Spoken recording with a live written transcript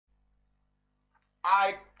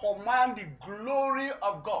I command the glory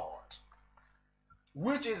of God,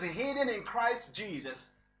 which is hidden in Christ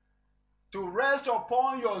Jesus, to rest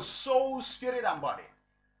upon your soul, spirit, and body,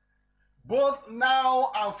 both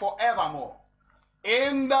now and forevermore.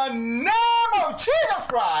 In the name of Jesus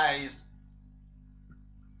Christ,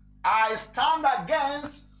 I stand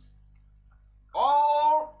against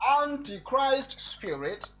all antichrist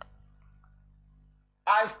spirit.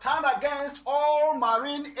 I stand against all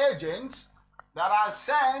marine agents that are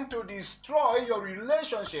sent to destroy your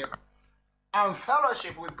relationship and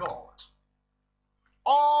fellowship with God.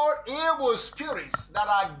 All evil spirits that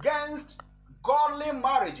are against godly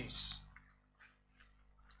marriages,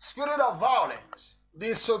 spirit of violence,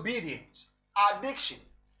 disobedience, addiction,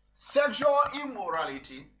 sexual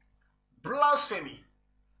immorality, blasphemy,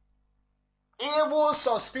 evil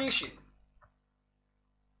suspicion,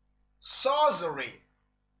 sorcery,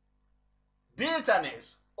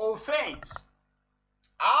 bitterness, offense,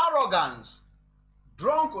 arrogance,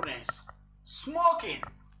 drunkenness, smoking,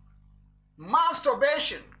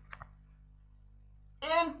 masturbation,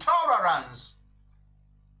 intolerance.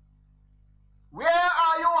 Where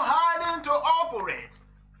are you hiding to operate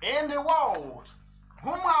in the world?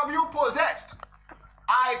 Whom have you possessed?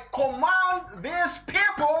 I command these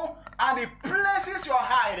people and the places you're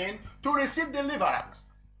hiding to receive deliverance.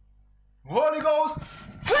 Holy Ghost,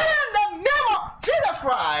 in the name of Jesus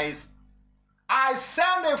Christ, I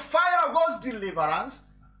send a fire of God's deliverance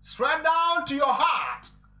straight down to your heart.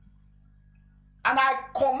 And I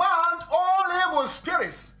command all evil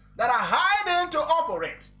spirits that are hiding to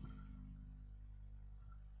operate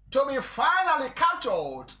to be finally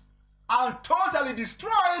captured and totally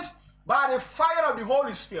destroyed by the fire of the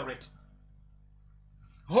Holy Spirit.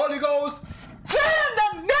 Holy Ghost, in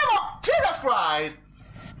the name of Jesus Christ,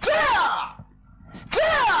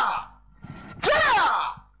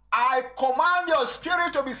 I command your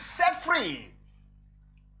spirit to be set free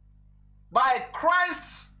by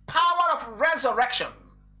Christ's power of resurrection.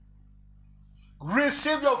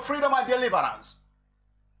 Receive your freedom and deliverance.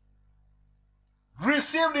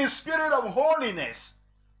 Receive the spirit of holiness.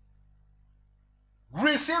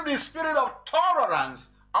 Receive the spirit of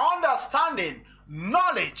tolerance, understanding,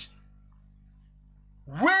 knowledge,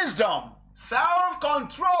 wisdom,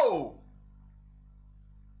 self-control.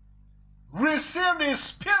 Receive the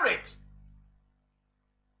spirit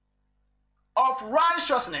of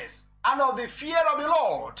righteousness and of the fear of the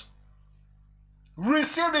Lord.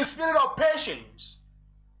 Receive the spirit of patience.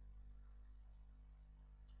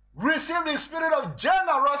 Receive the spirit of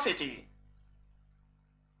generosity.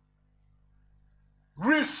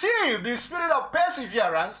 Receive the spirit of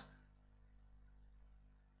perseverance.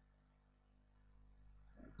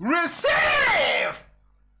 Receive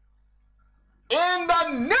in the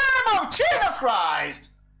name of Jesus Christ.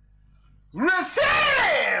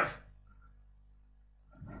 Receive.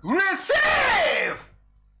 Receive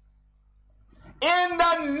in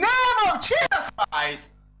the name of Jesus Christ.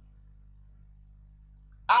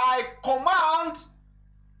 I command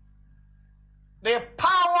the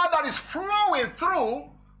power that is flowing through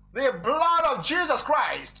the blood of Jesus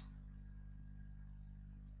Christ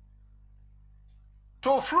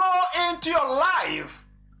to flow into your life.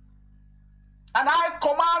 And I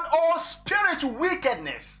command all spiritual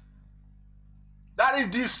wickedness that is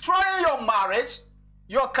destroying your marriage,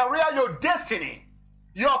 your career, your destiny,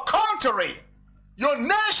 your country, your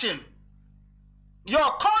nation,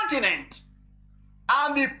 your continent,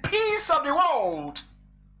 and the peace of the world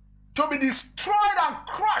to be destroyed and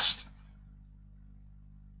crushed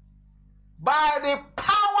by the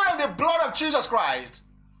power and the blood of Jesus Christ.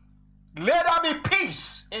 Let there be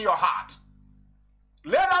peace in your heart.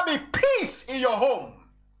 Let there be peace in your home.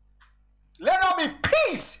 Let there be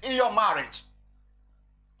peace in your marriage.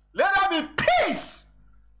 Let there be peace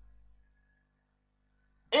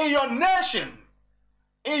in your nation,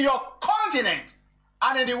 in your continent,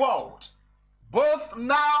 and in the world, both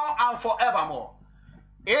now and forevermore.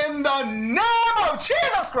 In the name of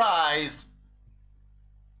Jesus Christ.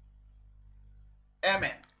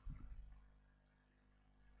 Amen.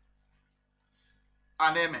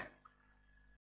 And amen.